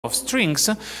of strings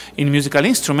in musical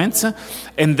instruments,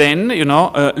 and then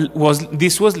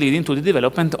this was leading to the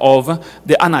development of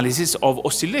the analysis of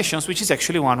oscillations, which is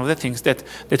actually one of the things that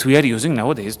we are using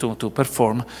nowadays to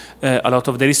perform a lot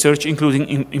of the research, including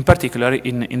in particular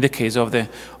in the case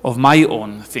of my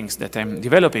own things that I'm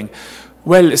developing.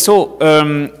 Well, so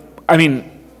I mean,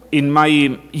 in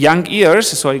my young years,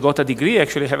 so I got a degree,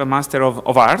 actually have a Master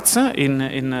of Arts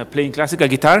in playing classical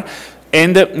guitar.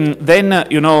 And then,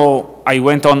 I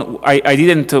went on, I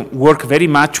didn't work very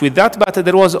much with that, but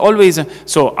there was always,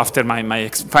 so after my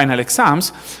final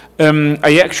exams,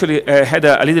 I actually had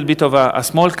a little bit of a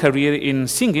small career in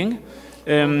singing,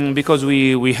 because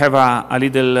we have a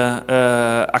little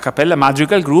a cappella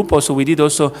madrigal group. Also, we did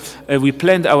also, we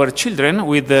planned our children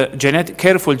with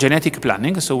careful genetic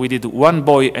planning. So we did one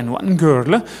boy and one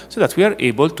girl, so that we are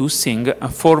able to sing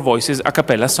 4 voices a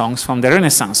cappella songs from the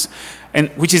Renaissance. And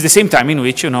which is the same time in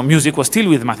which music was still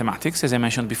with mathematics, as I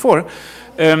mentioned before,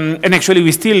 and actually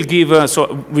we still give.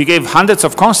 So we gave hundreds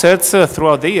of concerts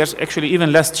throughout the years. Actually,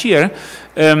 even last year,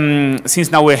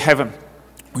 since now we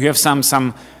have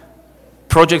some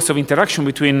projects of interaction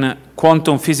between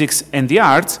quantum physics and the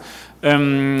arts.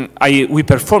 We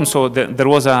performed. So there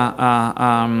was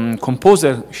a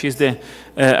composer. She's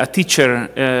a teacher,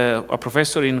 a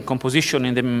professor in composition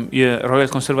in the Royal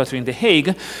Conservatory in The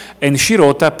Hague, and she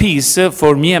wrote a piece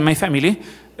for me and my family,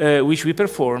 which we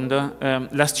performed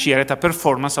last year at a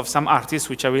performance of some artists,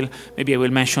 which maybe I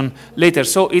will mention later.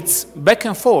 So it's back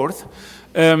and forth,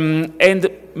 and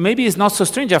maybe it's not so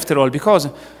strange after all, because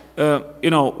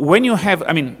when you have,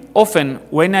 I mean, often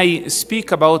when I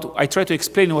speak about, I try to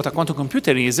explain what a quantum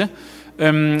computer is,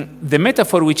 the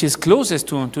metaphor which is closest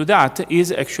to that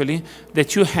is actually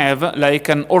that you have like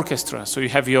an orchestra. So you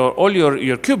have all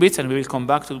your qubits, and we will come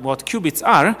back to what qubits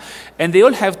are, and they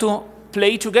all have to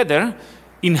play together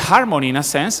in harmony, in a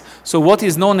sense. So what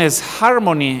is known as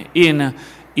harmony in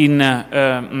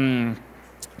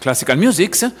classical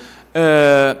music,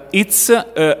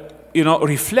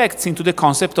 reflects into the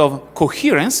concept of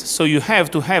coherence. So you have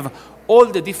to have all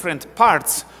the different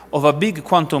parts of a big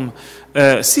quantum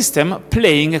system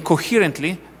playing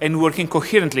coherently and working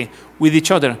coherently with each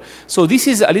other. So this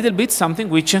is a little bit something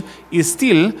which is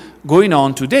still going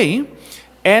on today.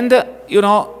 And,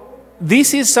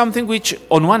 this is something which,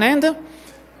 on one end,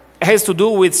 has to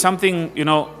do with something,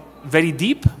 very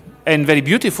deep and very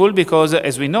beautiful, because,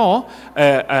 as we know,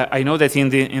 I know that in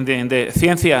the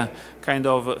Ciencia kind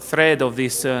of thread of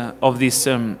this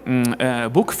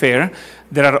book fair,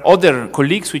 there are other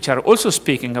colleagues which are also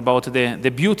speaking about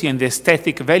the beauty and the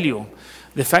aesthetic value.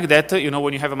 The fact that,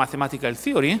 when you have a mathematical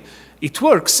theory, it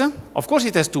works. Of course,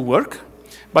 it has to work,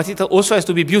 but it also has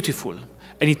to be beautiful.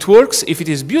 And it works if it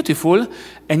is beautiful,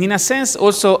 and in a sense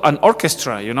also an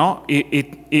orchestra,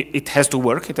 it has to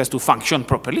work, it has to function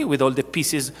properly with all the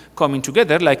pieces coming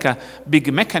together like a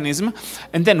big mechanism.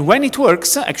 And then when it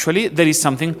works, actually there is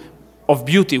something of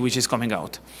beauty which is coming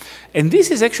out. And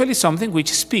this is actually something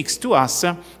which speaks to us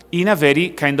in a very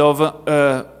kind of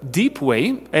deep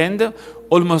way and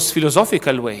almost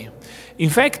philosophical way.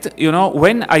 In fact,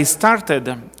 when I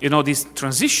started, this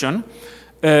transition,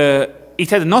 it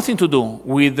had nothing to do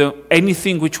with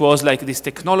anything which was like this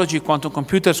technology, quantum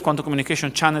computers, quantum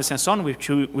communication channels, and so on, which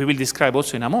we will describe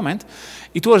also in a moment.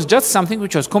 It was just something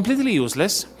which was completely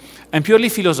useless and purely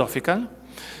philosophical.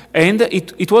 And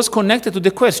it was connected to the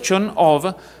question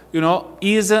of,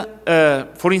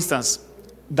 for instance,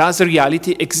 does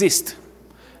reality exist?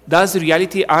 Does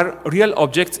reality, are real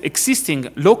objects existing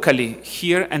locally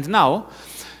here and now?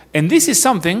 And this is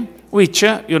something which,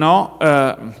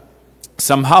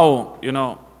 somehow,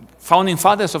 founding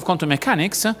fathers of quantum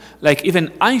mechanics, like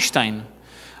even Einstein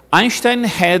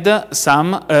had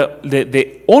some,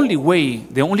 the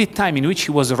only time in which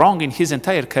he was wrong in his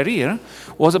entire career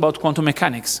was about quantum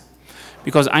mechanics.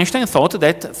 Because Einstein thought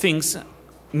that things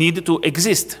need to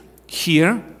exist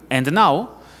here and now.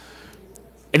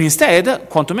 And instead,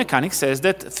 quantum mechanics says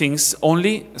that things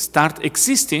only start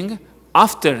existing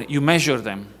after you measure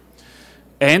them.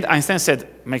 And Einstein said,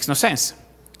 makes no sense.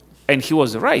 And he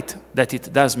was right that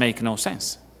it does make no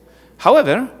sense.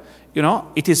 However,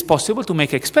 it is possible to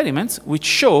make experiments which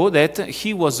show that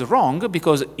he was wrong,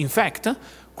 because, in fact,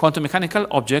 quantum mechanical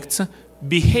objects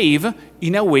behave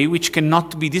in a way which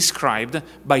cannot be described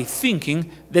by thinking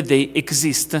that they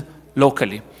exist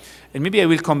locally. And maybe I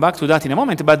will come back to that in a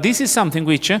moment, but this is something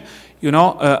which,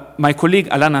 my colleague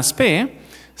Alain Aspect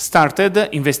started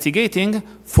investigating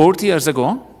 40 years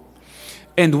ago.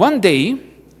 And one day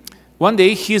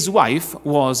his wife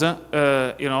was,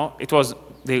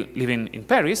 they live in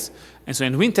Paris, And so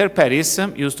in winter, Paris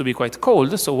used to be quite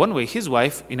cold, so one way his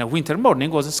wife, in a winter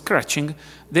morning, was scratching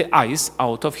the ice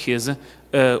out of his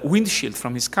windshield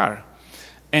from his car.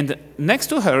 And next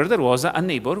to her, there was a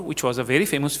neighbor, which was a very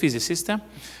famous physicist,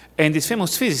 and this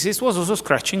famous physicist was also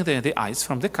scratching the ice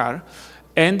from the car,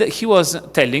 and he was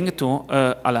telling to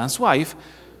Alain's wife,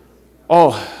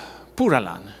 "Oh, poor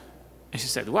Alain." And she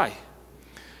said, "Why?"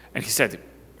 And he said,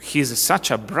 "He's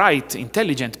such a bright,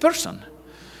 intelligent person.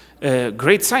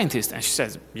 Great scientist." And she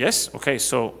said, "Yes, okay,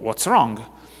 so what's wrong?"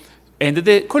 And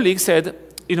the colleague said,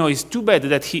 "It's too bad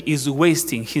that he is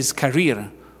wasting his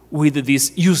career with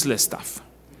this useless stuff.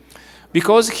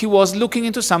 Because he was looking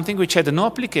into something which had no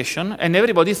application, and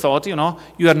everybody thought,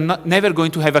 you are never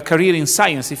going to have a career in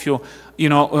science if you,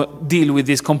 deal with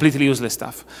this completely useless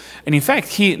stuff." And in fact,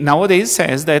 he nowadays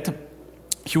says that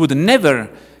he would never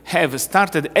have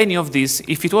started any of this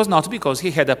if it was not because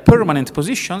he had a permanent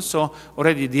position. So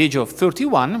already at the age of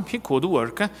 31, he could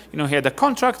work. He had a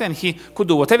contract and he could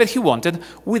do whatever he wanted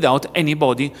without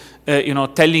anybody,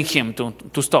 telling him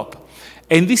to stop.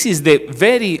 And this is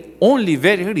the only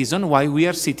reason why we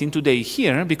are sitting today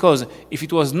here, because if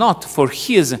it was not for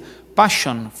his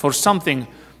passion for something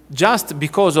just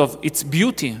because of its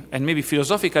beauty and maybe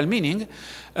philosophical meaning,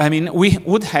 we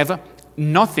would have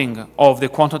nothing of the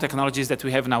quantum technologies that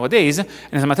we have nowadays. And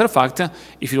as a matter of fact,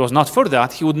 if it was not for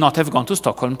that, he would not have gone to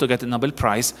Stockholm to get the Nobel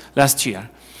Prize last year.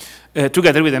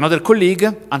 Together with another colleague,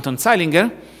 Anton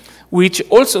Zeilinger, which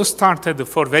also started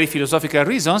for very philosophical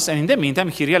reasons, and in the meantime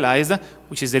he realized,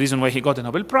 which is the reason why he got the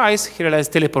Nobel Prize, he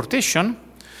realized teleportation.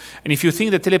 And if you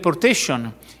think that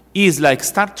teleportation is like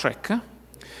Star Trek,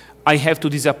 I have to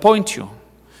disappoint you,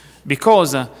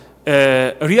 because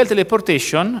real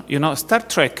teleportation, Star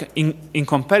Trek, in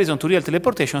comparison to real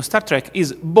teleportation, Star Trek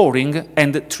is boring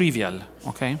and trivial,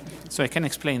 okay? So I can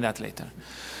explain that later.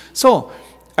 So,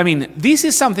 this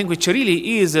is something which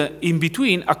really is in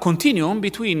between, a continuum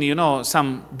between,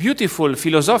 some beautiful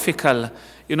philosophical,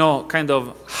 kind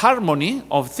of harmony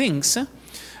of things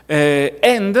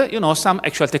and, some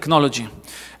actual technology.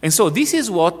 And so this is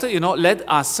what, led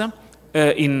us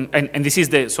and this is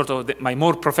the sort of my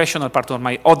more professional part of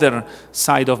my other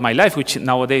side of my life, which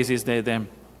nowadays is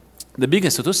the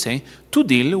biggest, so to say, to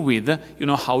deal with,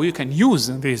 how you can use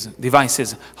these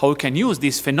devices, how you can use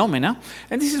these phenomena.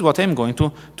 And this is what I'm going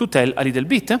to tell a little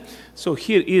bit. So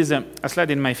here is a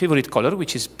slide in my favorite color,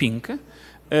 which is pink.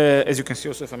 As you can see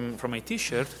also from my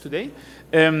T-shirt today.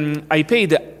 I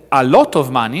paid a lot of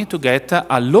money to get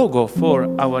a logo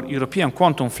for our European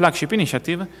Quantum Flagship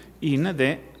Initiative in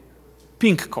the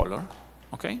pink color,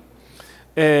 okay?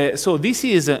 So this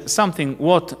is something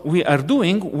what we are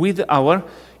doing with our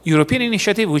European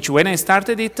initiative, which when I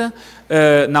started it,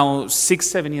 now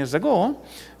 6-7 years ago,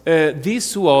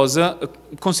 this was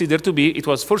considered to be, it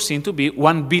was foreseen to be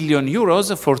 1 billion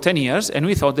euros for 10 years, and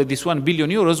we thought that this 1 billion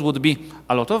euros would be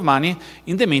a lot of money.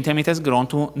 In the meantime, it has grown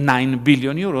to 9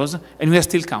 billion euros, and we are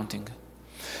still counting.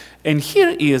 And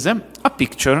here is a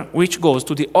picture which goes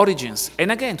to the origins,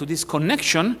 and again to this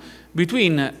connection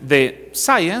between the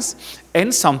science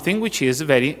and something which is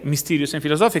very mysterious and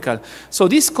philosophical. So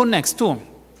this connects to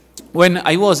when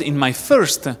I was in my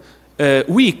first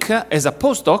week as a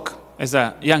postdoc, as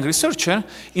a young researcher,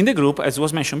 in the group, as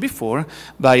was mentioned before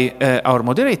by our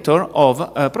moderator,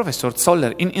 of Professor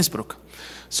Zoller in Innsbruck.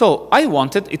 So I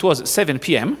wanted, it was 7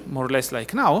 p.m., more or less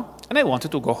like now, and I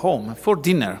wanted to go home for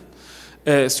dinner.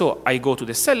 So I go to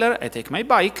the cellar, I take my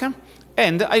bike,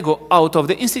 and I go out of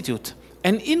the institute.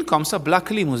 And in comes a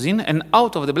black limousine, and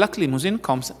out of the black limousine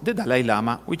comes the Dalai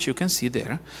Lama, which you can see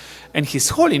there. And His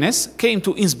Holiness came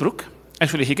to Innsbruck.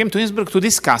 Actually, he came to Innsbruck to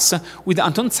discuss with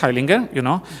Anton Zeilinger,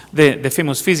 the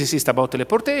famous physicist, about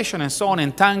teleportation and so on,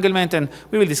 entanglement, and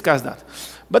we will discuss that.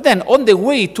 But then on the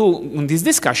way to this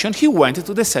discussion, he went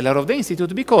to the cellar of the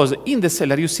institute, because in the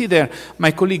cellar, you see there my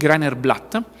colleague Rainer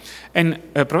Blatt, and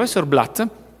Professor Blatt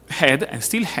had and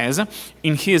still has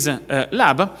in his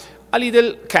lab a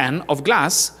little can of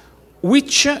glass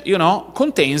which,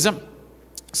 contains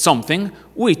something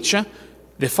which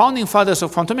the founding fathers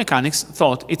of quantum mechanics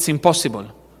thought it's impossible.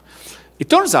 It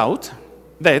turns out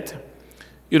that,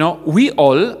 we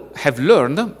all have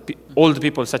learned, old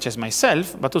people such as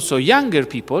myself, but also younger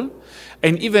people,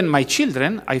 and even my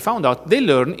children, I found out they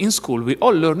learn in school, we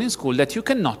all learn in school that you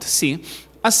cannot see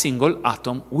a single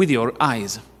atom with your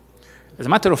eyes. As a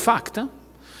matter of fact,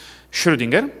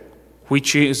 Schrödinger,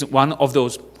 which is one of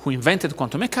those who invented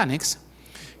quantum mechanics,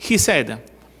 he said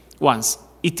once,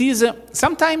 it is,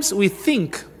 sometimes we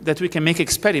think that we can make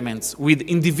experiments with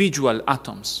individual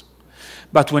atoms.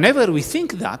 But whenever we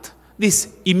think that,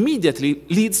 this immediately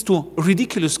leads to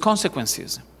ridiculous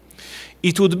consequences.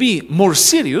 it would be more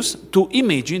serious to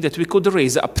imagine that we could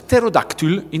raise a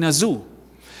pterodactyl in a zoo.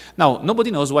 Now,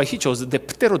 nobody knows why he chose the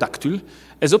pterodactyl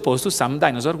as opposed to some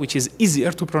dinosaur which is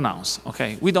easier to pronounce.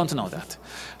 Okay, we don't know that.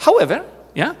 However,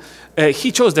 yeah,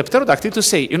 he chose the pterodactyl to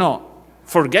say, you know,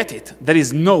 forget it. There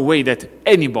is no way that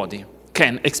anybody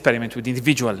can experiment with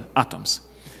individual atoms.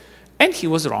 And he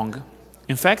was wrong.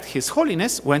 In fact, His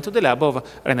Holiness went to the lab of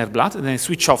Rainer Blatt and then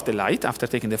switched off the light after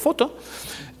taking the photo.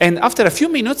 And after a few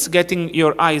minutes, getting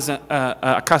your eyes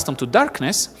accustomed to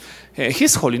darkness,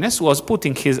 His Holiness was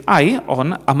putting his eye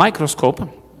on a microscope,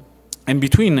 and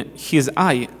between his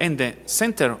eye and the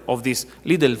center of this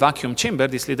little vacuum chamber,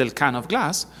 this little can of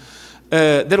glass,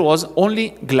 there was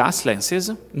only glass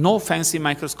lenses, no fancy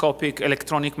microscopic,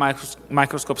 electronic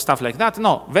microscope stuff like that,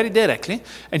 no, very directly.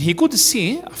 And he could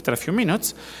see, after a few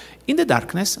minutes, in the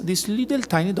darkness, this little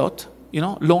tiny dot, you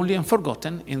know, lonely and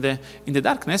forgotten in the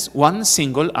darkness, one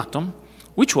single atom,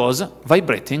 which was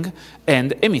vibrating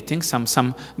and emitting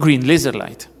some green laser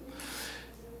light.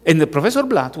 And the Professor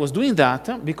Blatt was doing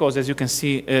that because, as you can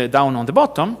see down on the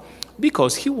bottom,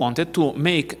 because he wanted to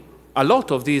make a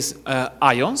lot of these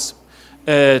ions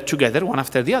together, one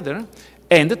after the other,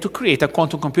 and to create a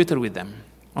quantum computer with them.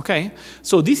 Okay?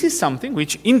 So this is something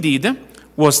which indeed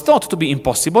was thought to be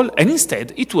impossible, and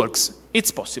instead it works.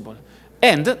 It's possible.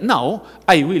 And now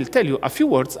I will tell you a few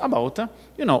words about,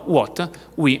 you know, what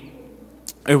we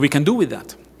can do with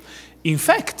that. In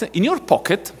fact, in your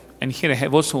pocket, and here I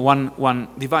have also one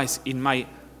device in my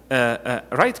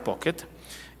right pocket,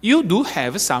 you do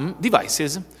have some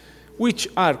devices which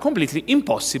are completely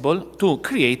impossible to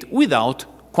create without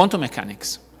quantum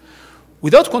mechanics.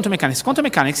 Without quantum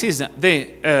mechanics is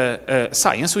the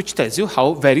science which tells you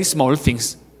how very small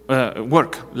things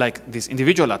work, like these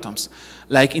individual atoms,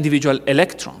 like individual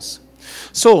electrons.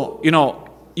 So, you know,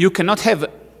 you cannot have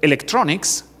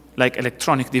electronics, like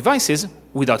electronic devices,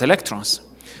 without electrons.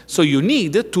 So you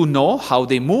need to know how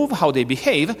they move, how they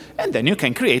behave, and then you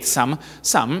can create some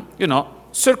you know,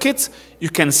 circuits. You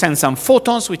can send some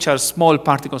photons, which are small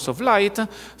particles of light,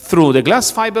 through the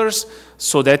glass fibers,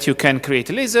 so that you can create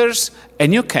lasers,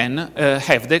 and you can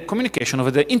have the communication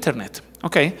over the internet.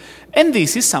 Okay? And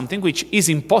this is something which is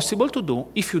impossible to do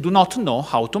if you do not know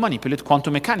how to manipulate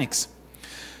quantum mechanics.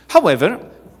 However,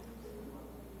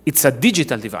 it's a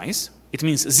digital device. It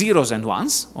means zeros and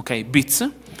ones, okay, bits.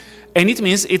 And it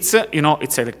means it's, you know,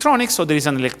 it's electronic, so there is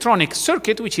an electronic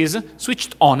circuit which is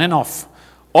switched on and off.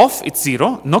 Off, it's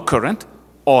 0, no current.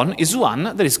 On is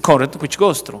 1, there is current which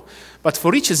goes through. But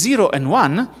for each 0 and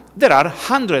 1, there are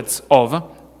hundreds of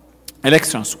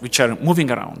electrons which are moving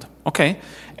around, okay?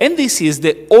 And this is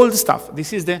the old stuff.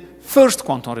 This is the first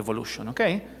quantum revolution,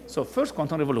 okay? So first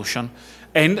quantum revolution,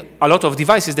 and a lot of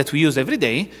devices that we use every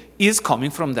day is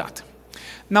coming from that.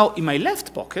 Now, in my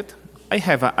left pocket, I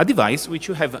have a device which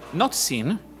you have not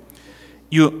seen.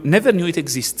 You never knew it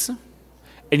exists.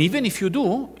 And even if you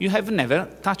do, you have never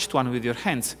touched one with your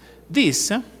hands.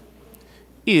 This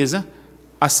is a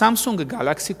Samsung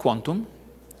Galaxy Quantum.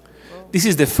 This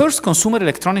is the first consumer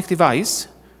electronic device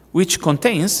which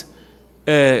contains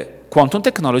quantum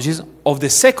technologies of the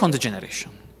second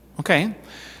generation. Okay?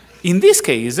 In this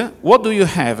case, what do you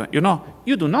have? You know,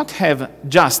 you do not have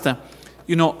just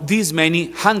you know, these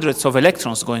many hundreds of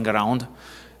electrons going around,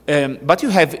 but you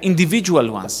have individual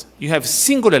ones. You have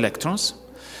single electrons,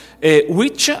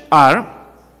 which are,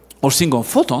 or single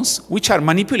photons, which are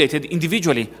manipulated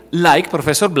individually, like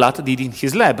Professor Blatt did in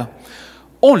his lab.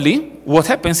 Only, what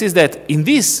happens is that in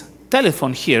this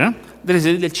telephone here, there is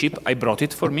a little chip. I brought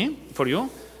it for you,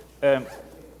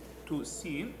 to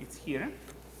see. It's here.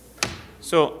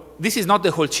 So this is not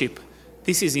the whole chip.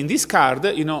 This is in this card.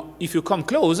 You know, if you come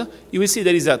close, you will see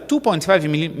there is a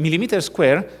 2.5 millimeter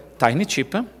square tiny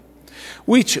chip,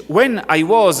 which when I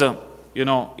was, you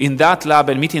know, in that lab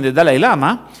and meeting the Dalai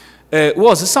Lama,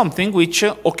 was something which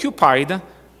occupied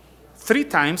 3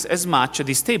 times as much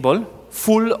this table,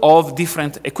 full of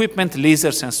different equipment,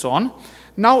 lasers, and so on.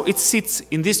 Now it sits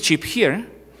in this chip here,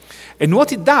 and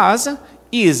what it does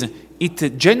is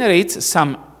it generates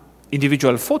some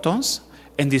individual photons,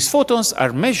 and these photons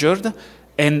are measured,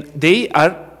 and they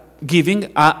are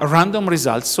giving a random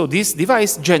result. So this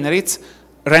device generates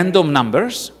random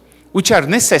numbers, which are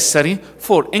necessary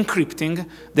for encrypting.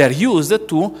 They are used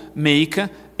to make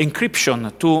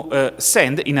encryption, to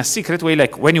send in a secret way,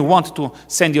 like when you want to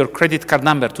send your credit card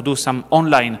number to do some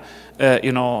online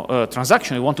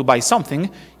transaction, you want to buy something,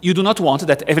 you do not want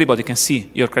that everybody can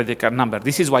see your credit card number.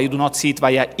 This is why you do not see it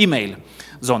via email,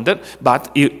 Zonder,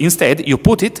 but instead you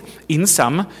put it in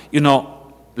some,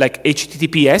 like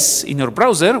HTTPS in your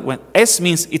browser, when S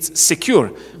means it's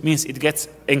secure, means it gets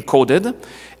encoded,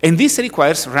 and this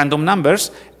requires random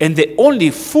numbers, and the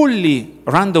only fully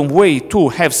random way to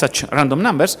have such random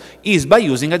numbers is by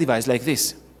using a device like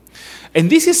this. And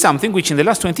this is something which in the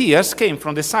last 20 years came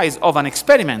from the size of an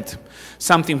experiment,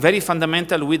 something very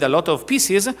fundamental with a lot of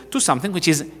pieces, to something which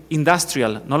is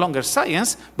industrial, no longer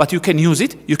science, but you can use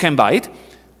it, you can buy it.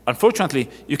 Unfortunately,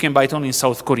 you can buy it only in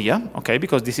South Korea, okay,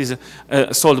 because this is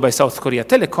sold by South Korea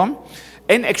Telecom.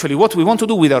 And actually, what we want to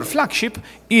do with our flagship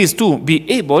is to be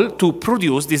able to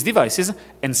produce these devices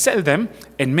and sell them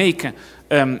and make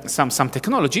some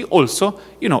technology also,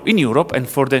 you know, in Europe, and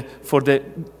for the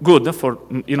good, for,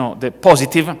 you know, the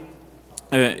positive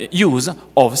use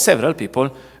of several people,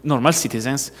 normal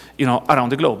citizens, you know, around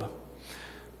the globe.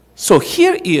 So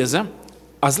here is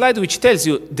a slide which tells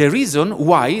you the reason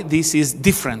why this is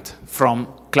different from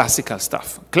classical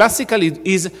stuff. Classical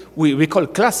is we call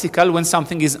classical when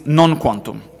something is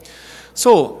non-quantum.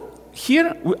 So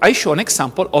here I show an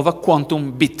example of a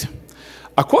quantum bit.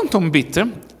 A quantum bit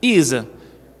is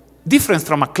different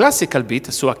from a classical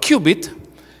bit. So a qubit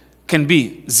can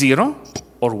be 0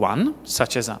 or 1,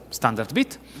 such as a standard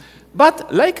bit.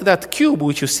 But like that cube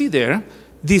which you see there,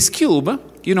 this cube,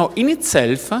 you know, in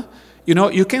itself, you know,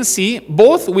 you can see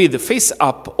both with face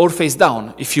up or face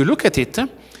down. If you look at it,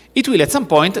 it will at some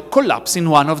point collapse in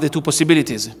one of the two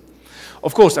possibilities.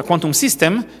 Of course, a quantum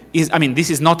system is, I mean,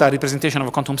 this is not a representation of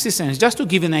a quantum system, it's just to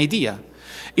give an idea.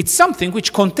 It's something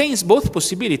which contains both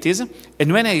possibilities,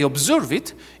 and when I observe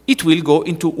it, it will go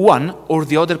into one or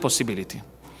the other possibility.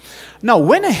 Now,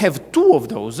 when I have two of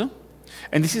those,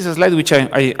 and this is a slide which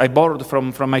I borrowed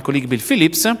from my colleague Bill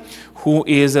Phillips, who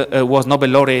was Nobel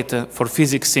laureate for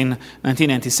physics in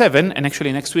 1997. And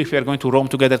actually next week we are going to Rome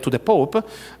together to the Pope,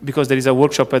 because there is a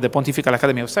workshop at the Pontifical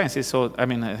Academy of Sciences. So, I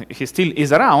mean, he still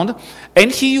is around.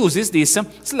 And he uses this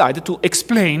slide to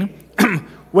explain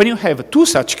when you have two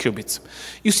such qubits.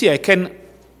 You see, I can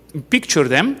picture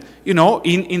them, you know,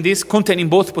 in this containing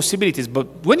both possibilities.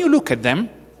 But when you look at them,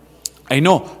 I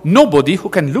know nobody who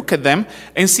can look at them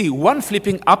and see one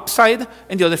flipping upside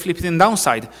and the other flipping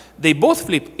downside. They both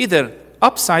flip either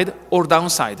upside or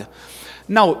downside.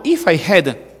 Now, if I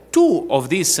had two of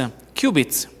these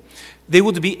qubits, they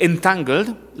would be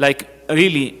entangled, like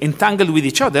really entangled with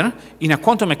each other in a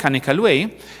quantum mechanical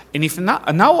way. And if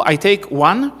now I take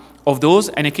one of those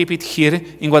and I keep it here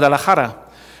in Guadalajara,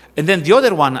 and then the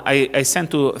other one I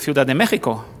send to Ciudad de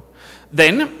Mexico,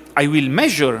 then I will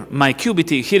measure my qubit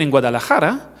here in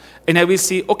Guadalajara, and I will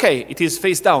see, okay, it is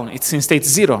face down, it's in state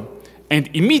 0. And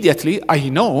immediately I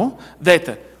know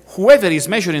that whoever is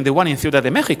measuring the one in Ciudad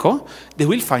de Mexico, they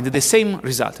will find the same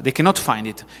result. They cannot find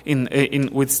it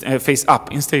with face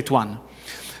up in state 1.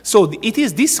 So it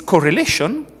is this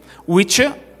correlation which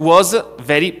was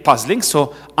very puzzling.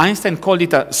 So Einstein called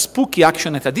it a spooky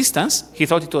action at a distance. He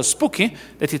thought it was spooky,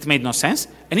 that it made no sense.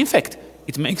 And in fact,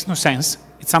 it makes no sense.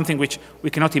 It's something which we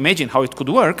cannot imagine how it could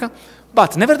work.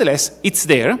 But nevertheless, it's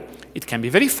there. It can be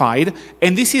verified.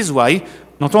 And this is why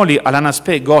not only Alan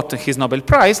Aspect got his Nobel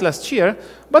Prize last year,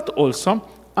 but also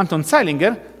Anton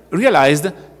Zeilinger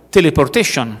realized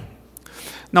teleportation.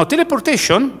 Now,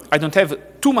 teleportation, I don't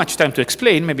have too much time to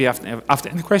explain, maybe after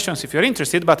any questions if you're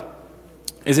interested, but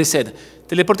as I said,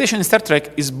 teleportation in Star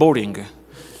Trek is boring.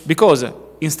 Because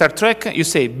in Star Trek, you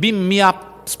say, beam me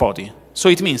up, Spotty. So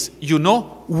it means you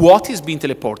know what is being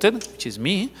teleported, which is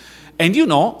me, and you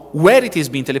know where it is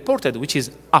being teleported, which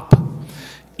is up.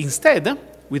 Instead,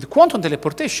 with quantum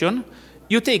teleportation,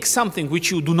 you take something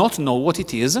which you do not know what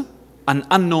it is, an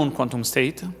unknown quantum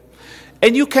state,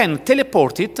 and you can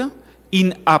teleport it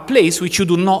in a place which you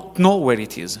do not know where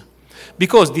it is.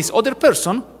 Because this other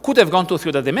person could have gone to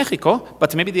Ciudad de Mexico,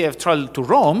 but maybe they have traveled to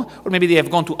Rome, or maybe they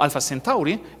have gone to Alpha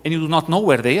Centauri, and you do not know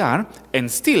where they are, and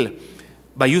still,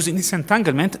 by using this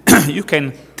entanglement, you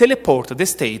can teleport the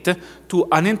state to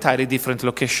an entirely different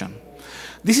location.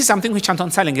 This is something which Anton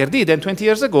Zeilinger did, and 20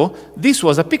 years ago, this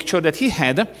was a picture that he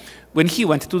had when he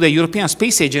went to the European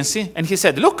Space Agency, and he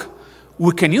said, look,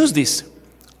 we can use this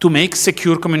to make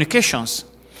secure communications.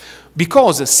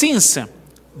 Because since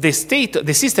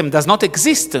the system does not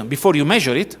exist before you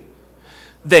measure it,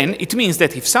 then it means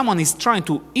that if someone is trying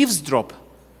to eavesdrop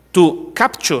to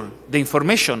capture the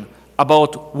information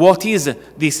about what is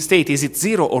this state, is it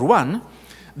 0 or 1,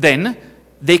 then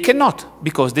they cannot,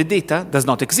 because the data does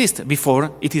not exist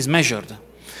before it is measured.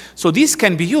 So this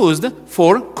can be used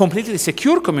for completely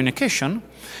secure communication.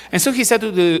 And so he said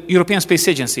to the European Space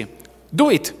Agency, do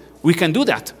it, we can do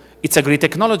that, it's a great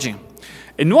technology.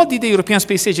 And what did the European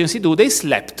Space Agency do? They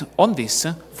slept on this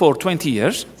for 20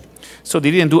 years, so they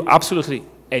didn't do absolutely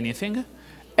anything.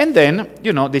 And then,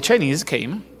 you know, the Chinese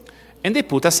came and they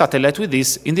put a satellite with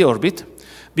this in the orbit,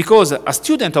 because a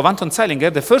student of Anton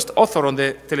Zeilinger, the first author on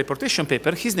the teleportation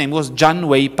paper, his name was Jan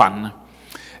Wei Pan.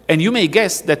 And you may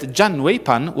guess that Jan Wei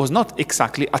Pan was not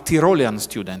exactly a Tyrolean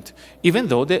student, even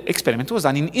though the experiment was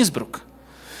done in Innsbruck.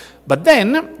 But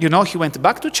then, you know, he went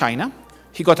back to China,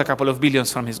 he got a couple of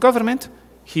billions from his government,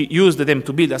 he used them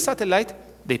to build a satellite,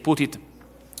 they put it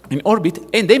in orbit,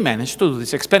 and they managed to do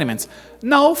these experiments.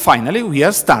 Now, finally, we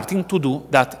are starting to do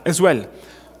that as well.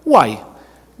 Why?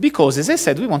 Because, as I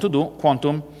said, we want to do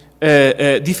quantum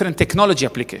different technology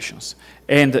applications.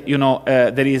 And, you know,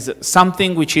 there is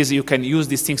something which is you can use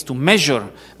these things to measure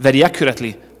very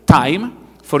accurately time,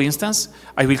 for instance.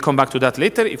 I will come back to that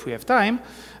later if we have time.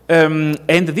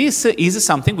 And this is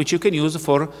something which you can use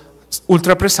for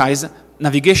ultra-precise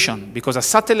navigation, because a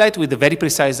satellite with a very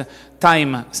precise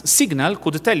time signal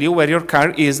could tell you where your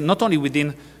car is, not only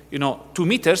within, you know, 2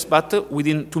 meters, but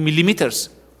within 2 millimeters,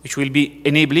 which will be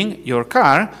enabling your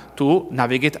car to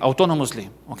navigate autonomously,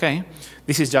 okay?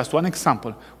 This is just one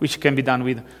example, which can be done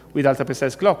with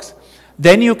ultra-precise clocks.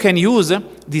 Then you can use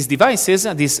these devices,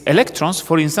 these electrons,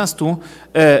 for instance, to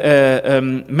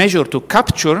measure, to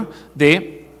capture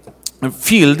the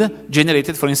field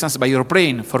generated, for instance, by your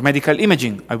brain for medical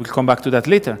imaging. I will come back to that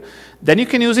later. Then you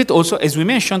can use it also, as we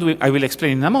mentioned, I will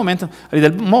explain in a moment, a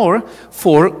little bit more,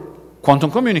 for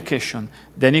quantum communication.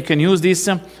 Then you can use this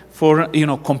for, you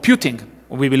know, computing.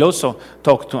 We will also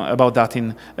talk about that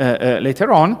in,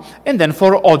 later on. And then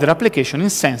for other applications in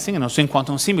sensing and also in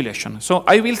quantum simulation. So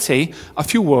I will say a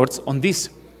few words on this.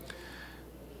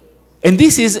 And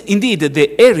this is indeed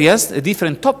the areas, the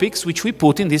different topics which we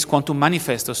put in this quantum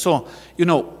manifesto. So, you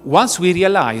know, once we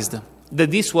realized that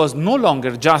this was no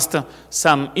longer just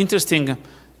some interesting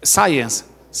science,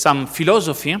 some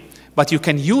philosophy, but you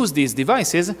can use these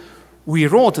devices, we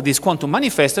wrote this quantum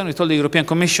manifesto and we told the European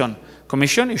Commission,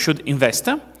 you should invest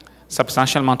a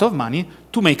substantial amount of money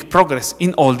to make progress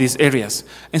in all these areas.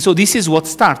 And so this is what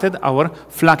started our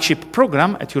flagship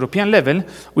program at European level,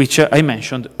 which I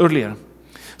mentioned earlier.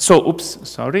 So,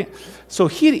 So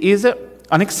here is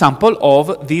an example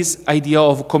of this idea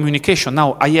of communication.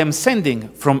 Now, I am sending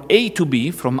from A to B,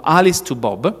 from Alice to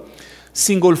Bob,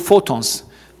 single photons.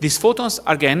 These photons,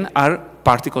 again, are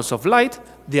particles of light.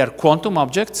 They are quantum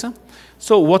objects.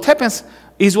 So what happens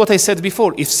is what I said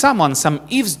before. If someone, some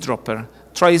eavesdropper,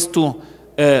 tries to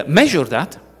measure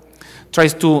that,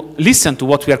 tries to listen to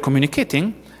what we are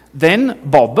communicating, then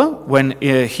Bob, when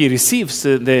he receives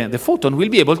the photon, will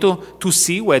be able to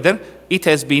see whether it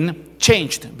has been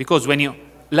changed. Because when you,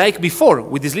 like before,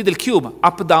 with this little cube,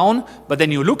 up, down, but then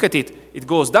you look at it, it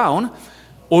goes down.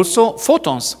 Also,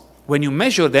 photons, when you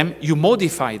measure them, you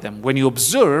modify them. When you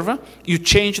observe, you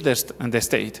change their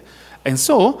state. And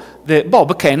so,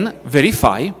 Bob can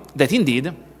verify that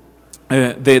indeed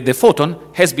the photon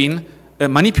has been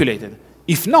manipulated.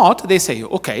 If not, they say,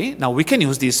 okay, now we can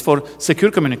use this for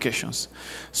secure communications.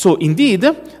 So indeed,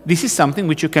 this is something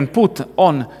which you can put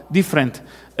on different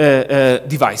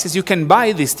devices. You can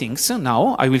buy these things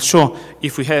now. I will show,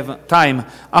 if we have time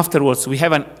afterwards, we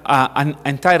have an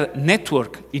entire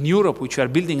network in Europe which we are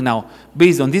building now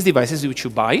based on these devices which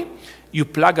you buy. You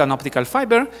plug an optical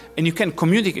fiber and you can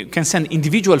communicate, you can send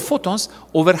individual photons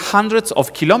over hundreds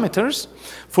of kilometers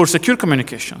for secure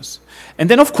communications. And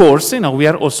then, of course, you know, we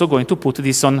are also going to put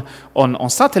this on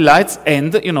satellites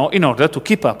and, you know, in order to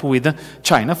keep up with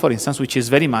China, for instance, which is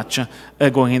very much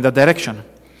going in that direction.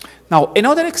 Now,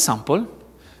 another example,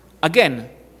 again,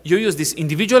 you use these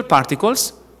individual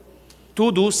particles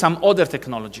to do some other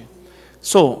technology.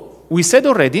 So, we said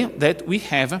already that we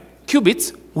have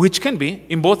qubits which can be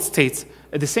in both states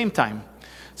at the same time.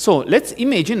 So, let's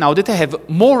imagine now that I have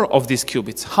more of these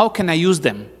qubits. How can I use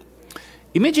them?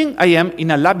 Imagine I am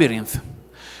in a labyrinth.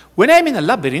 When I'm in a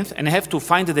labyrinth and I have to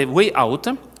find the way out,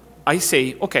 I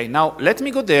say, okay, now let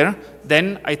me go there,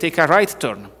 then I take a right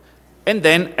turn, and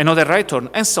then another right turn,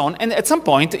 and so on. And at some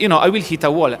point, you know, I will hit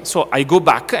a wall. So I go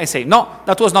back, I say, no,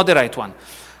 that was not the right one.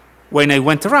 When I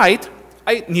went right,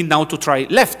 I need now to try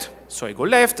left. So I go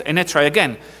left, and I try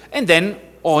again. And then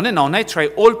on and on, I try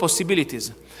all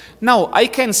possibilities. Now, I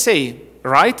can say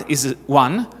right is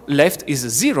 1, left is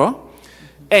 0,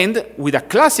 and with a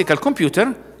classical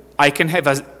computer, I can have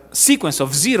a sequence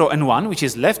of 0 and 1, which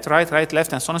is left, right, right,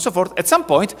 left, and so on and so forth. At some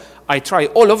point, I try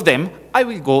all of them, I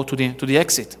will go to the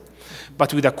exit.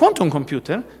 But with a quantum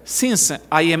computer, since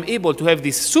I am able to have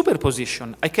this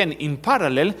superposition, I can, in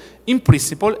parallel, in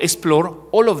principle, explore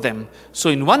all of them. So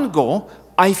in one go,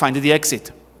 I find the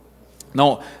exit.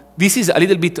 Now, this is a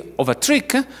little bit of a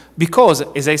trick, because,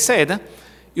 as I said,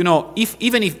 you know,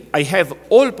 even if I have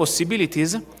all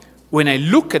possibilities, When I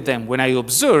look at them, when I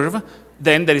observe,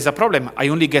 then there is a problem. I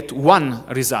only get one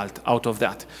result out of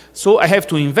that. So I have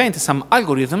to invent some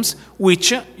algorithms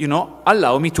which,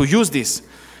 allow me to use this.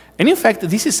 And in fact,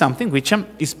 this is something which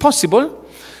is possible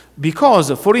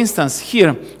because, for instance,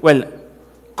 here, well,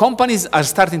 companies are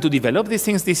starting to develop these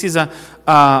things. This is a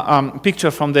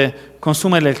picture from the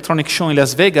Consumer Electronics Show in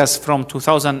Las Vegas from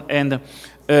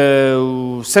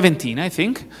 2017, I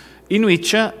think, in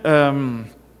which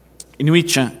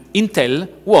Intel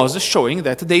was showing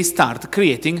that they start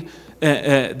creating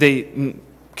the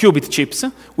qubit chips,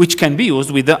 which can be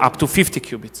used with up to 50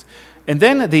 qubits. And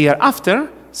then the year after,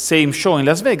 same show in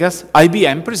Las Vegas,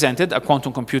 IBM presented a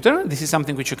quantum computer. This is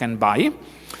something which you can buy.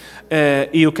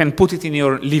 You can put it in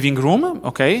your living room,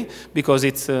 okay, because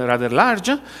it's rather large.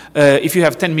 If you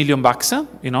have 10 million bucks,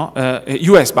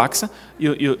 US bucks,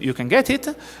 you can get it.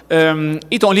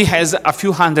 It only has a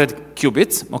few hundred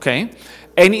qubits, okay,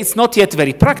 and it's not yet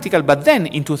very practical. But then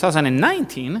in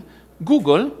 2019,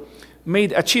 Google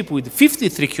made a chip with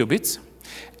 53 qubits,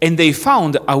 and they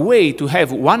found a way to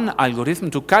have one algorithm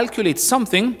to calculate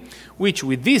something which,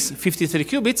 with these 53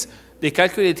 qubits, they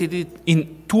calculated it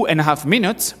in 2.5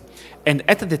 minutes. And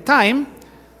at the time,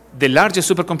 the largest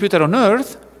supercomputer on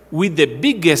Earth, with the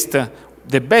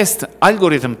best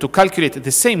algorithm to calculate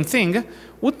the same thing,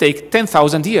 would take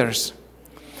 10,000 years.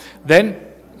 Then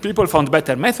people found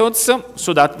better methods,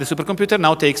 so that the supercomputer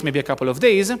now takes maybe a couple of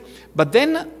days. But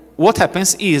then what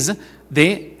happens is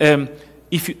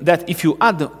if you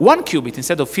add one qubit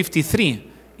instead of 53,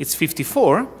 it's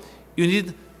 54, you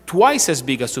need twice as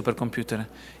big a supercomputer.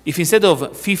 If instead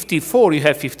of 54 you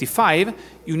have 55,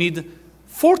 you need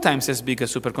 4 times as big a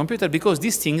supercomputer, because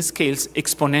this thing scales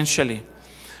exponentially.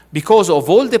 Because of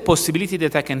all the possibility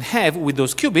that I can have with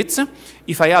those qubits,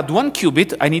 if I add one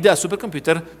qubit, I need a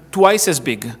supercomputer twice as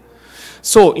big.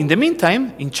 So in the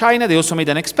meantime, in China, they also made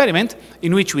an experiment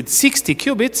in which with 60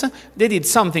 qubits, they did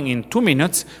something in 2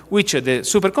 minutes, which the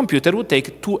supercomputer would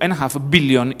take 2.5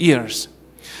 billion years.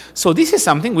 So this is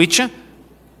something which,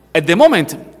 at the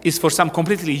moment, is for some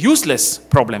completely useless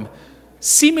problem,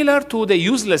 similar to the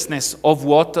uselessness of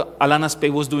what Alana Spey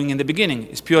was doing in the beginning.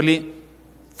 It's purely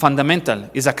fundamental,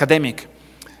 is academic.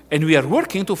 And we are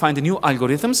working to find new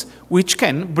algorithms which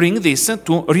can bring this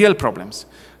to real problems.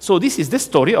 So this is the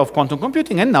story of quantum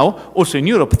computing, and now also in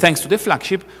Europe, thanks to the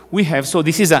flagship, we have, so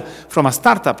this is from a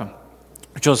startup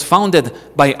which was founded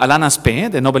by Alana Spey,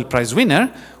 the Nobel Prize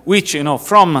winner, which,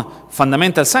 from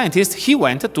fundamental scientist, he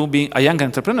went to be a young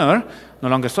entrepreneur, no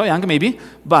longer so young maybe,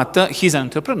 but he's an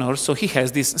entrepreneur, so he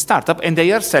has this startup, and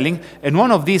they are selling, and one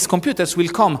of these computers will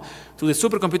come to the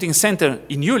supercomputing center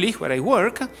in Jülich, where I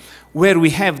work, where we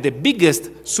have the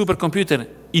biggest supercomputer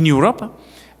in Europe,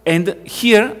 and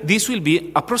here this will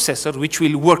be a processor which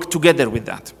will work together with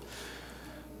that.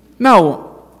 Now,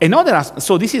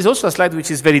 so this is also a slide which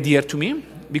is very dear to me,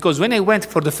 because when I went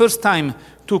for the first time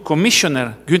to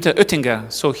Commissioner Günther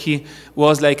Oettinger, so he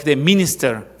was like the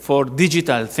minister for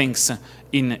digital things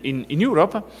in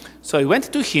Europe, so I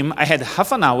went to him, I had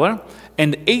half an hour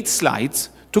and 8 slides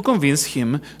to convince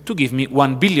him to give me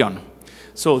 1 billion.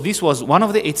 So this was one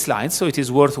of the 8 slides, so it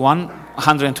is worth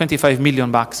 125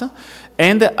 million bucks,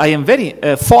 and I am very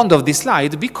fond of this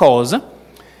slide because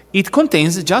it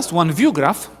contains just one view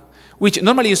graph, which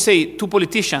normally you say to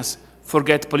politicians,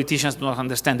 forget politicians do not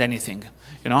understand anything.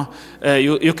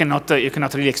 You cannot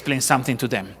really explain something to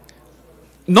them.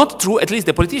 Not true, at least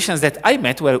the politicians that I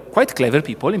met were quite clever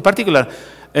people. In particular,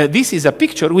 this is a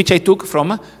picture which I took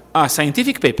from a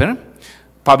scientific paper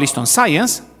published on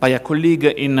Science by a colleague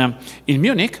in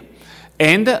Munich,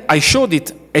 and I showed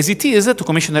it as it is to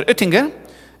Commissioner Oettinger,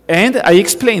 and I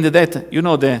explained that,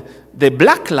 the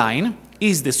black line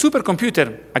is the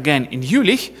supercomputer, again in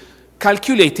Jülich,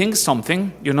 calculating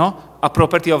something, a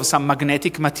property of some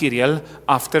magnetic material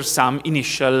after some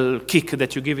initial kick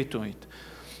that you give it to it.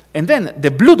 And then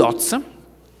the blue dots,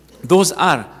 those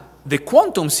are the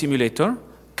quantum simulator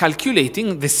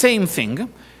calculating the same thing.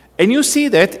 And you see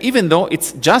that even though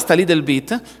it's just a little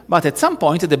bit, but at some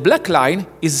point the black line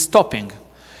is stopping.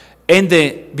 And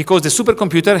because the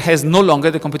supercomputer has no longer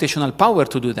the computational power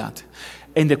to do that.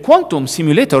 And the quantum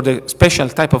simulator, the special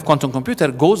type of quantum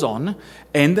computer, goes on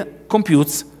and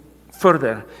computes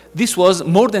further. This was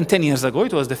more than 10 years ago.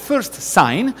 It was the first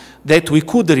sign that we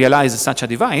could realize such a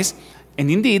device.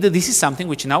 And indeed, this is something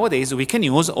which nowadays we can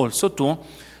use also to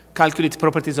calculate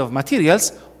properties of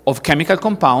materials, of chemical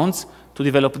compounds, to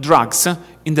develop drugs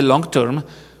in the long term.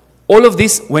 All of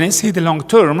this, when I say the long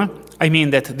term, I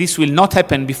mean that this will not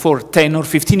happen before 10 or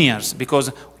 15 years,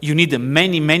 because you need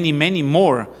many, many, many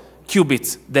more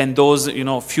qubits than those,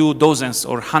 few dozens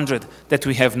or 100 that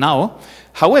we have now.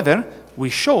 However, we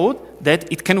showed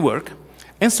that it can work.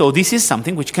 And so this is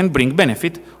something which can bring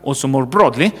benefit also more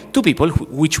broadly to people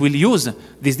which will use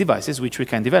these devices which we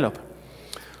can develop.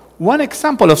 One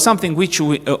example of something which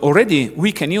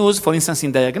we can use, for instance,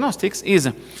 in diagnostics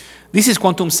this is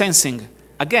quantum sensing.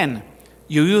 Again,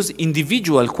 you use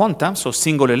individual quanta, so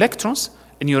single electrons,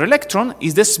 and your electron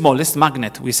is the smallest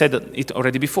magnet. We said it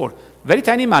already before. Very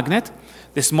tiny magnet,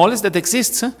 the smallest that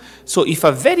exists. So if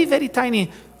a very, very tiny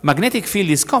magnetic field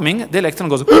is coming, the electron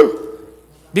goes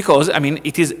because, I mean,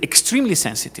 it is extremely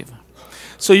sensitive.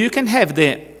 So you can have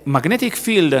the magnetic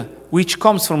field which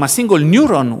comes from a single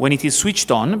neuron when it is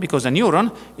switched on, because a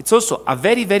neuron, it's also a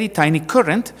very, very tiny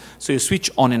current. So you switch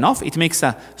on and off. It makes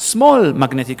a small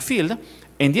magnetic field,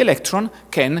 and the electron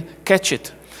can catch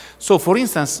it. So, for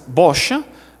instance, Bosch,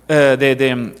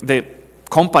 the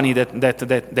company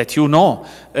that you know,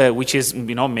 which is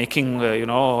making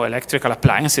electrical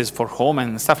appliances for home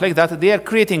and stuff like that, they are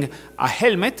creating a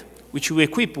helmet which we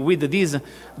equip with these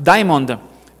diamond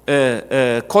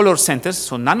color centers,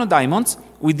 so nanodiamonds,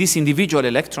 with these individual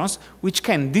electrons, which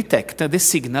can detect the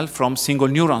signal from single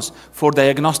neurons for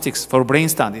diagnostics, for brain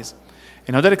studies.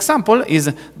 Another example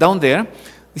is down there.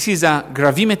 This is a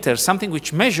gravimeter, something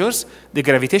which measures the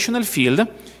gravitational field.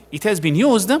 It has been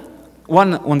used,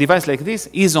 one device like this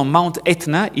is on Mount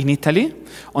Etna in Italy,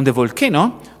 on the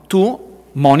volcano, to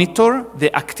monitor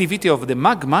the activity of the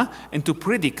magma and to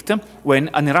predict when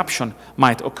an eruption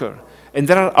might occur. And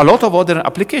there are a lot of other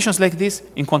applications like this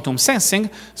in quantum sensing.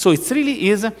 So it really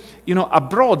is, a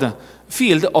broad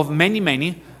field of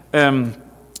many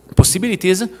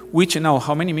possibilities, which now,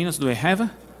 how many minutes do I have?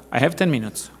 I have 10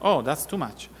 minutes. Oh, that's too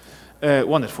much.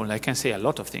 Wonderful. I can say a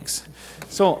lot of things.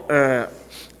 So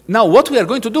now what we are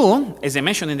going to do, as I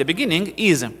mentioned in the beginning,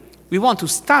 is we want to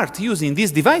start using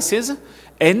these devices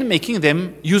and making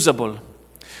them usable.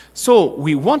 So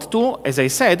we want to, as I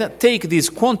said, take these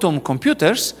quantum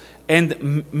computers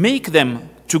and make them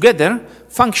together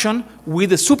function with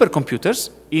the supercomputers.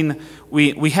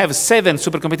 We have 7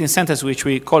 supercomputing centers, which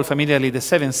we call familiarly the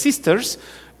 7 sisters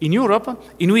in Europe,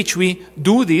 in which we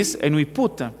do this and we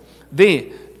put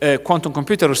the quantum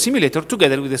computer or simulator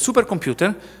together with the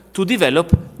supercomputer to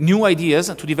develop new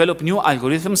ideas, to develop new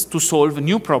algorithms, to solve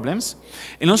new problems,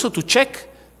 and also to check,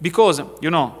 because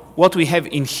what we have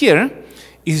in here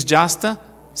is just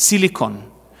silicon.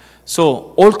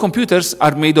 So all computers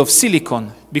are made of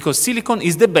silicon, because silicon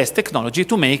is the best technology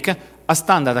to make a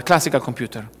standard, a classical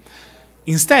computer.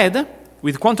 Instead,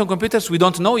 with quantum computers, we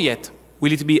don't know yet.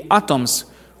 Will it be atoms?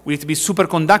 Will it be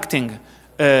superconducting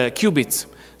qubits?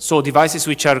 So devices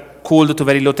which are cooled to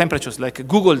very low temperatures, like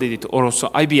Google did it, or also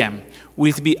IBM.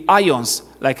 Will it be ions,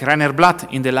 like Rainer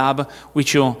Blatt in the lab,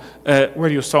 where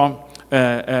you saw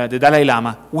the Dalai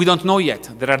Lama? We don't know yet.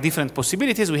 There are different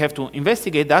possibilities. We have to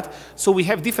investigate that. So we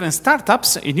have different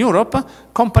startups in Europe,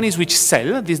 companies which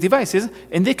sell these devices,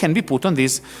 and they can be put on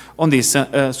these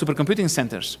supercomputing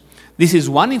centers. This is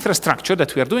one infrastructure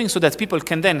that we are doing so that people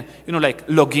can then,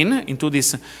 log in into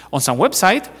this on some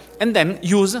website and then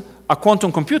use a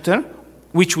quantum computer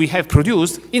which we have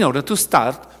produced in order to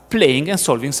start playing and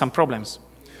solving some problems.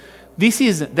 This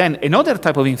is then another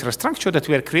type of infrastructure that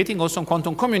we are creating also on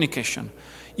quantum communication,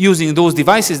 using those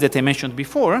devices that I mentioned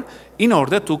before in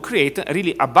order to create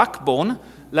really a backbone,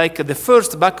 like the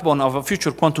first backbone of a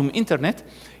future quantum internet,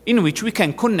 in which we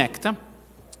can connect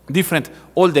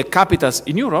all the capitals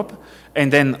in Europe, and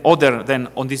then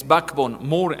on this backbone,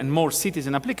 more and more cities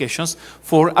and applications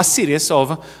for a series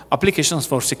of applications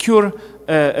for secure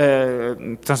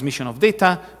transmission of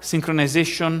data,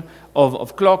 synchronization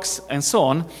of clocks, and so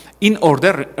on, in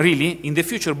order really, in the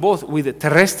future, both with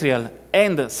terrestrial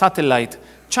and satellite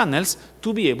channels,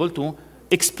 to be able to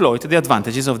exploit the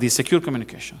advantages of these secure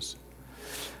communications.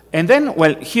 And then,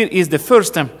 well, here is the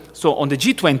first, so on the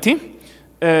G20,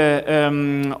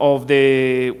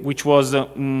 which was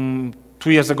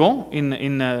 2 years ago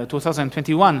in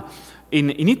 2021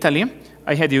 in Italy.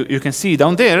 I had you can see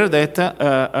down there that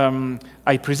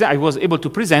I was able to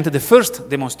present the first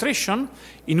demonstration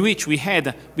in which we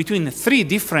had between 3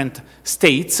 different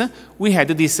states. We had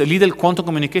this little quantum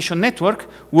communication network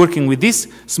working with this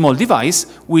small device,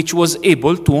 which was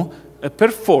able to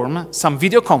perform some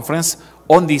video conference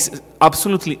on these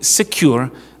absolutely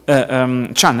secure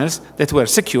channels that were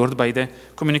secured by the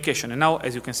communication. And now,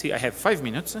 as you can see, I have 5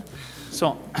 minutes.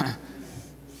 So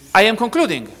I am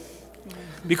concluding,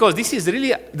 because this is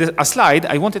really a slide.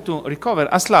 I wanted to recover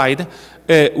a slide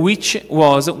which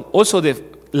was also the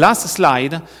last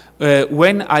slide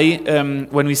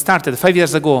when we started 5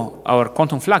 years ago our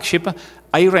quantum flagship.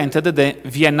 I rented the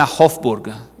Vienna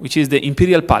Hofburg, which is the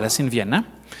Imperial Palace in Vienna.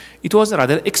 it was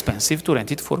rather expensive to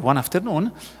rent it for one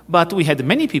afternoon, but we had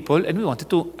many people and we wanted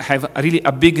to have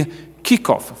a big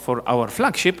kickoff for our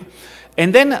flagship.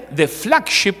 And then the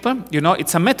flagship,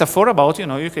 it's a metaphor about,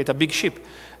 you create a big ship.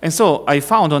 And so I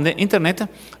found on the internet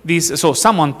so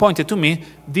someone pointed to me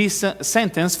this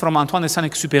sentence from Antoine de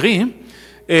Saint-Exupéry,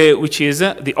 which is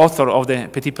the author of the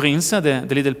Petit Prince, the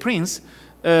Little Prince,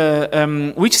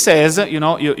 which says,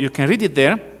 you can read it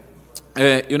there,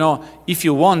 if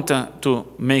you want to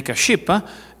make a ship,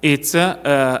 it's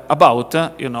about,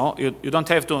 you don't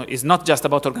have to, it's not just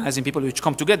about organizing people which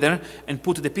come together and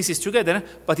put the pieces together,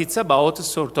 but it's about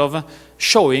sort of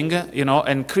showing,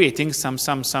 and creating some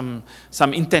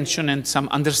intention and some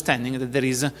understanding that there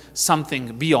is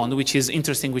something beyond which is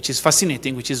interesting, which is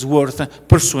fascinating, which is worth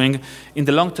pursuing in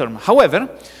the long term. However,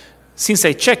 since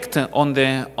I checked on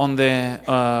the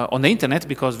internet,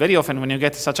 because very often when you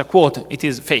get such a quote, it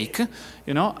is fake,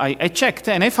 I checked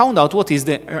and I found out what is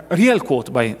the real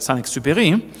quote by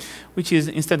Saint-Exupéry, which is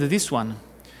instead this one,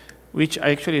 which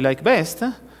I actually like best.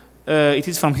 It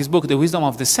is from his book, The Wisdom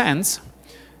of the Sense,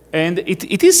 and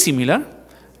it is similar,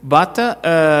 but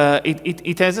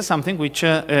it has something which,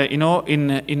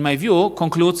 in my view,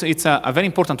 concludes it's a very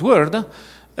important word,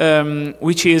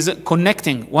 which is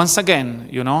connecting, once again,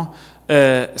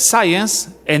 science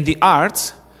and the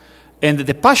arts, and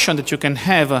the passion that you can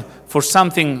have for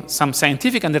something, some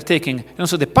scientific undertaking, and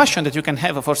also the passion that you can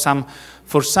have for some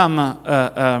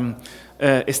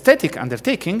aesthetic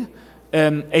undertaking,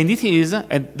 and it is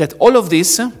that all of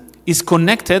this is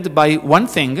connected by one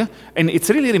thing, and it's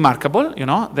really remarkable,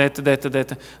 that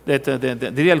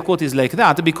the real quote is like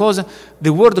that, because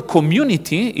the word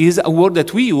community is a word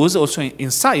that we use also in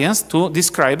science to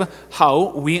describe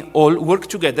how we all work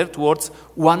together towards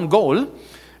one goal.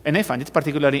 And I find it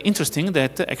particularly interesting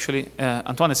that actually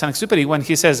Antoine de Saint-Exupéry, when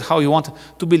he says how you want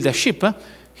to build a ship,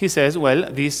 he says,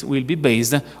 well, this will be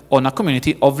based on a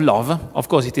community of love. Of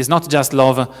course, it is not just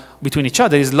love between each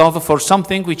other, it is love for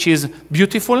something which is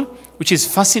beautiful, which is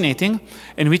fascinating,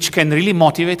 and which can really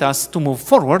motivate us to move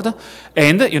forward.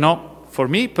 And, for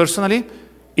me personally,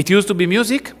 it used to be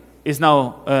music, is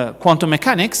now quantum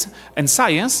mechanics and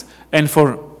science, and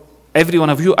for every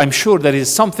one of you, I'm sure there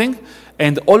is something,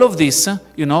 and all of this,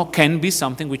 can be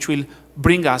something which will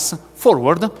bring us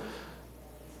forward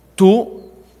to,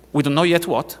 we don't know yet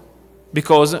what,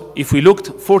 because if we looked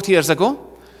 40 years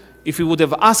ago, if we would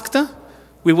have asked,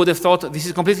 we would have thought this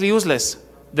is completely useless.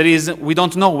 We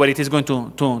don't know where it is going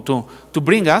to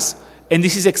bring us, and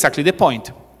this is exactly the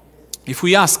point. If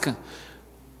we ask,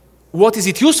 what is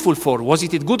it useful for? Was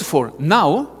it good for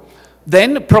now?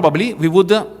 Then probably we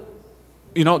would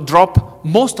drop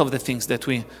most of the things that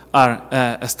we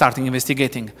are starting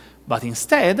investigating. But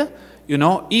instead,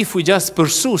 if we just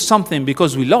pursue something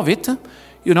because we love it,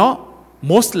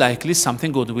 most likely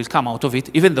something good will come out of it,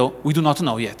 even though we do not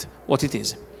know yet what it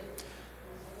is.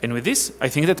 And with this, I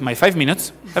think that my 5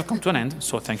 minutes have come to an end,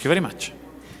 so thank you very much.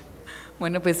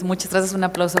 Bueno, pues muchas gracias. Un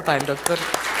aplauso para el doctor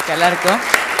Calarco.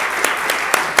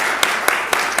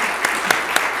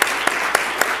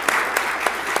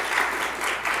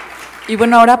 Y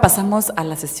bueno, ahora pasamos a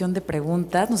la sesión de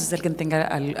preguntas. No sé si alguien tenga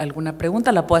alguna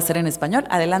pregunta, la puede hacer en español.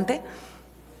 Adelante.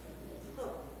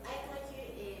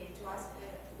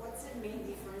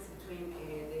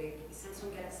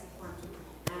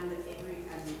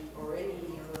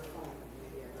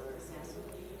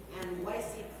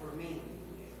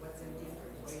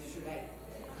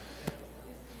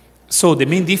 So the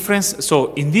main difference,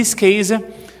 so in this case,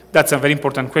 that's a very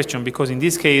important question, because in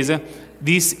this case,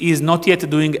 this is not yet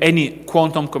doing any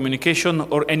quantum communication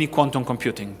or any quantum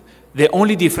computing. The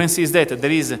only difference is that there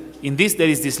is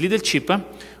this little chip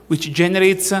which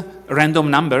generates random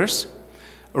numbers.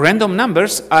 Random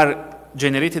numbers are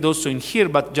generated also in here,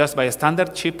 but just by a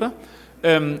standard chip,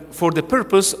 for the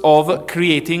purpose of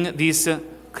creating these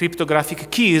cryptographic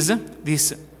keys,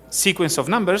 this sequence of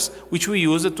numbers, which we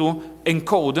use to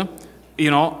encode,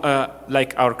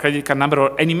 like our credit card number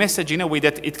or any message in a way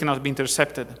that it cannot be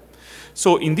intercepted.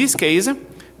 So in this case,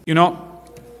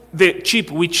 the chip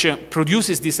which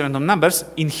produces these random numbers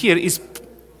in here is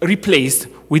replaced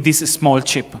with this small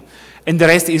chip, and the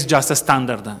rest is just a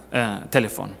standard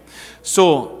telephone.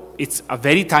 So it's a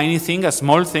very tiny thing, a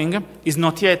small thing, is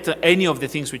not yet any of the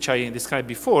things which I described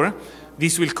before.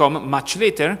 This will come much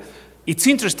later. It's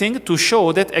interesting to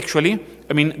show that actually,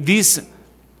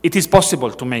 it is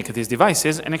possible to make these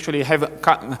devices, and actually I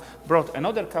have brought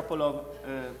another couple of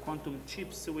quantum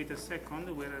chips. Wait a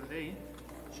second, where are they?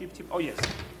 Chip, oh yes.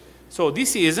 So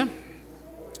this is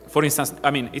for instance,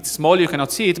 I mean, it's small, you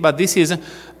cannot see it, but this is,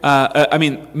 I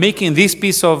mean, making this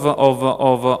piece of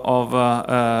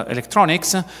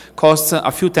electronics costs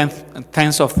a few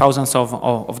tens of thousands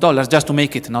of dollars just to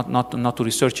make it, not to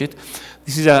research it.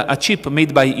 This is a chip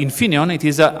made by Infineon. It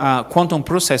is a quantum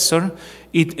processor.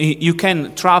 You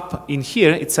can trap in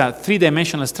here, it's a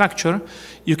three-dimensional structure.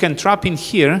 You can trap in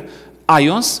here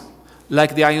ions,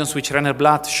 like the ions which Rainer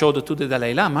Blatt showed to the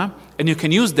Dalai Lama, and you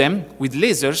can use them with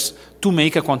lasers to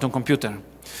make a quantum computer.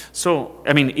 So,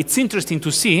 I mean, it's interesting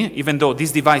to see, even though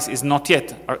this device is not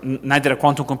yet neither a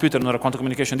quantum computer nor a quantum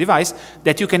communication device,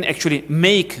 that you can actually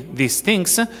make these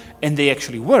things, and they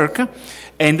actually work,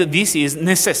 and this is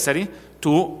necessary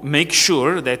to make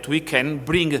sure that we can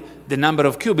bring the number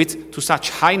of qubits to such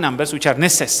high numbers which are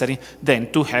necessary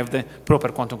then to have the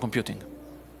proper quantum computing.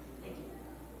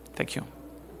 Thank you.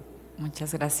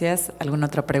 Muchas gracias. ¿Alguna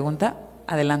otra pregunta?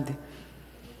 Adelante.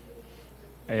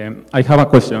 I have a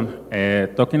question.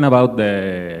 Talking about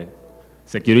the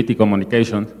security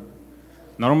communication,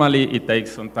 normally it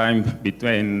takes some time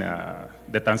between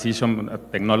the transition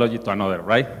technology to another,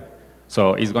 right?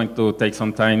 So it's going to take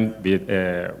some time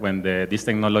when this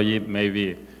technology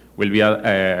maybe will be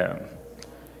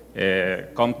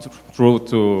come through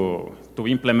to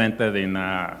be implemented in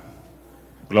a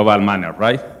global manner,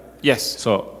 right? Yes.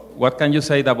 So what can you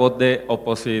say about the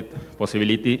opposite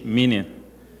possibility, meaning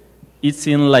it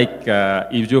seems like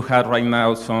if you had right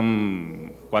now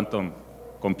some quantum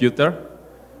computer,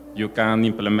 you can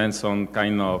implement some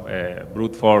kind of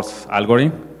brute force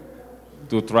algorithm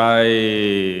to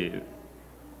try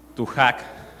to hack,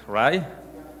 right?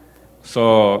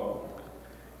 So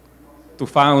to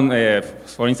find,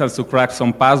 for instance, to crack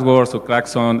some passwords, to crack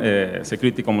some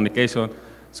security communication.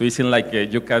 So it seems like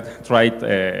you can try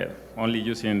it only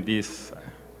using this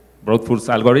brute force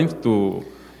algorithm to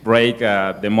break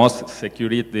the most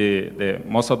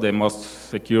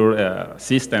secure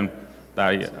system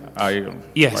that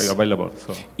are available.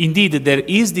 So. Indeed, there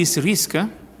is this risk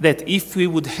that if we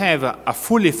would have a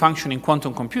fully functioning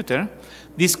quantum computer,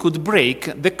 this could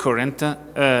break the current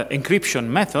encryption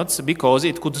methods because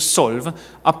it could solve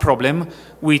a problem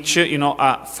which,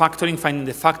 finding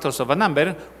the factors of a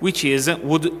number, which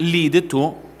would lead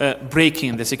to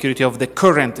breaking the security of the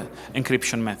current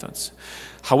encryption methods.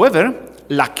 However,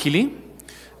 luckily,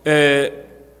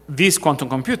 this quantum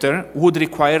computer would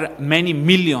require many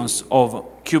millions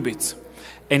of qubits.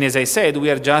 And as I said,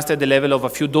 we are just at the level of a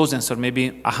few dozens or maybe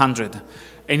 100.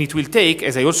 And it will take,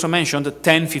 as I also mentioned,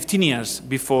 10, 15 years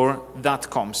before that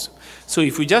comes. So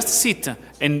if we just sit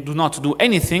and do not do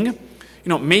anything,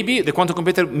 maybe the quantum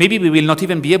computer, maybe we will not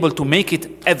even be able to make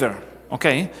it ever,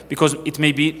 okay? Because it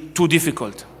may be too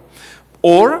difficult.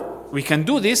 Or we can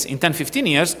do this in 10, 15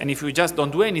 years, and if we just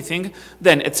don't do anything,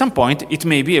 then at some point it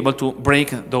may be able to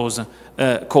break those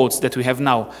codes that we have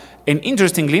now. And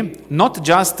interestingly, not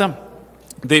just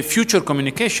the future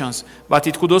communications, but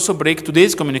it could also break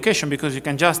today's communication because you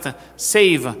can just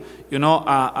save,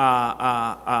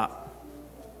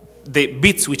 the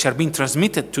bits which are being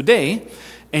transmitted today,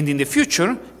 and in the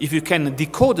future, if you can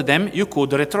decode them, you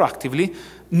could retroactively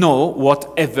know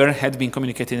whatever had been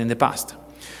communicated in the past.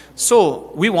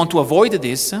 So we want to avoid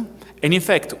this, and in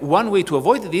fact, one way to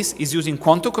avoid this is using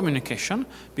quantum communication,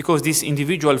 because these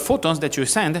individual photons that you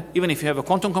send, even if you have a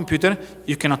quantum computer,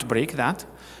 you cannot break that.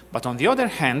 But on the other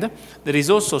hand, there is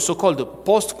also so-called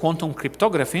post-quantum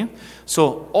cryptography,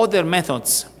 so other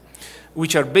methods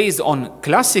which are based on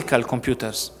classical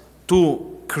computers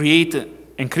to create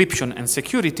encryption and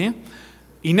security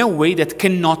in a way that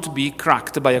cannot be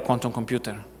cracked by a quantum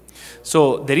computer.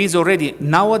 So there is already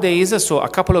nowadays, so a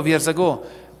couple of years ago,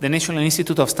 the National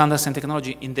Institute of Standards and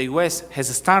Technology in the US has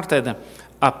started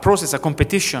a process, a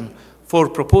competition for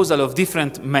proposal of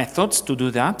different methods to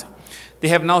do that. They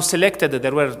have now selected,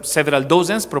 there were several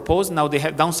dozens proposed, now they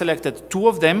have down selected 2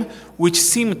 of them, which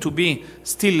seem to be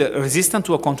still resistant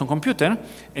to a quantum computer,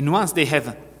 and once they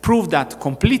have proved that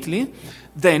completely,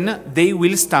 then they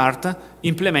will start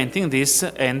implementing this,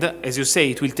 and as you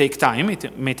say, it will take time,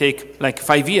 it may take like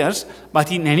 5 years,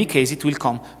 but in any case it will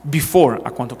come before a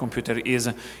quantum computer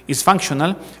is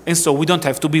functional, and so we don't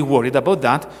have to be worried about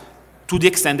that to the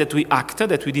extent that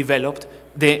we developed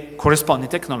the corresponding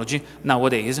technology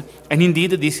nowadays. And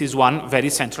indeed, this is one very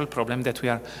central problem that we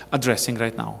are addressing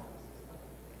right now.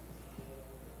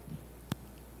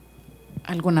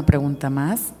 ¿Alguna pregunta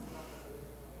más?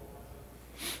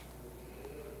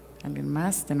 ¿Alguien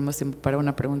más? Tenemos tiempo para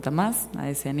una pregunta más.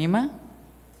 Nadie se anima.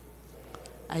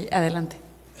 Ahí, adelante.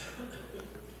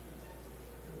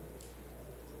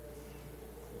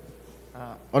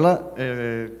 Hola,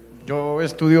 yo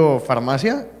estudio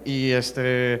farmacia y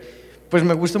pues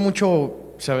me gusta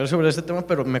mucho saber sobre este tema,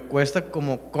 pero me cuesta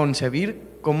como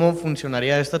concebir cómo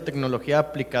funcionaría esta tecnología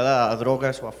aplicada a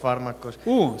drogas o a fármacos.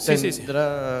 Sí.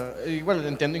 Igual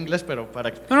entiendo inglés, pero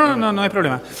para... No hay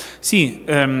problema. Sí,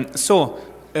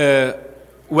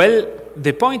 well,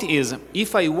 the point is,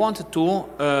 if I want to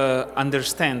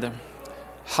understand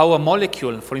how a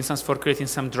molecule, for instance, for creating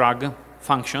some drug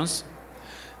functions,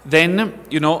 then,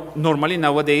 normally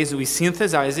nowadays we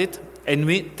synthesize it and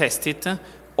we test it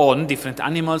on different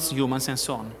animals, humans, and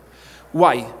so on.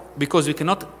 Why? Because we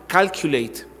cannot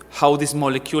calculate how this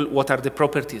molecule, what are the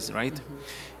properties, right?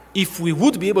 If we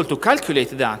would be able to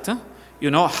calculate that,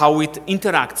 how it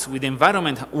interacts with the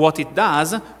environment, what it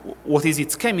does, what is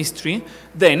its chemistry,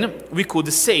 then we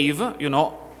could save,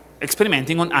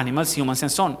 experimenting on animals, humans,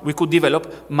 and so on. We could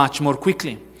develop much more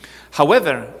quickly.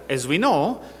 However, as we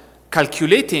know,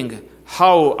 calculating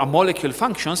how a molecule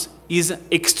functions is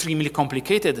extremely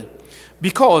complicated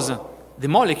because the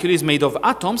molecule is made of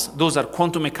atoms. Those are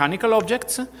quantum mechanical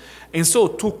objects. And so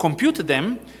to compute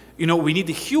them, we need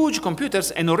huge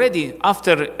computers, and already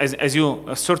after, as you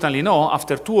certainly know,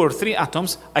 after 2 or 3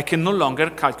 atoms, I can no longer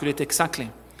calculate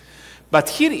exactly. But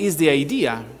here is the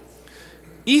idea.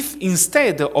 If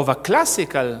instead of a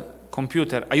classical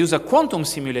computer, I use a quantum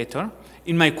simulator,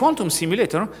 in my quantum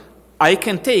simulator, I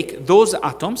can take those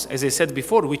atoms, as I said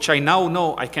before, which I now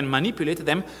know I can manipulate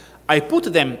them, I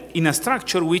put them in a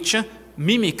structure which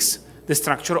mimics the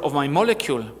structure of my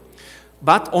molecule.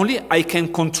 But only I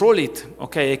can control it,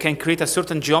 okay? I can create a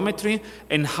certain geometry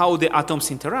and how the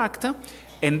atoms interact,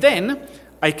 and then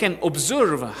I can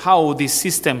observe how this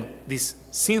system, this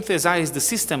synthesized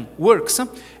system works,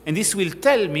 and this will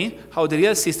tell me how the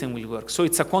real system will work. So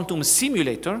it's a quantum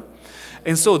simulator,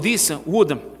 and so this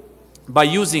would, by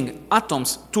using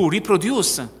atoms to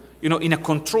reproduce, in a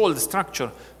controlled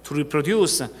structure, to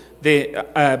reproduce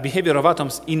the behavior of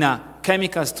atoms in a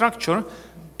chemical structure,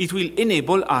 it will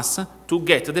enable us to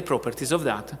get the properties of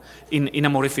that in a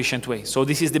more efficient way. So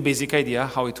this is the basic idea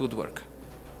how it would work.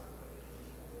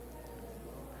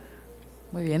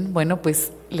 Muy bien, bueno,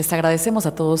 pues les agradecemos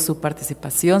a todos su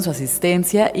participación, su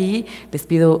asistencia y les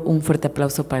pido un fuerte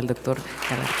aplauso para el doctor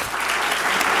Galarza.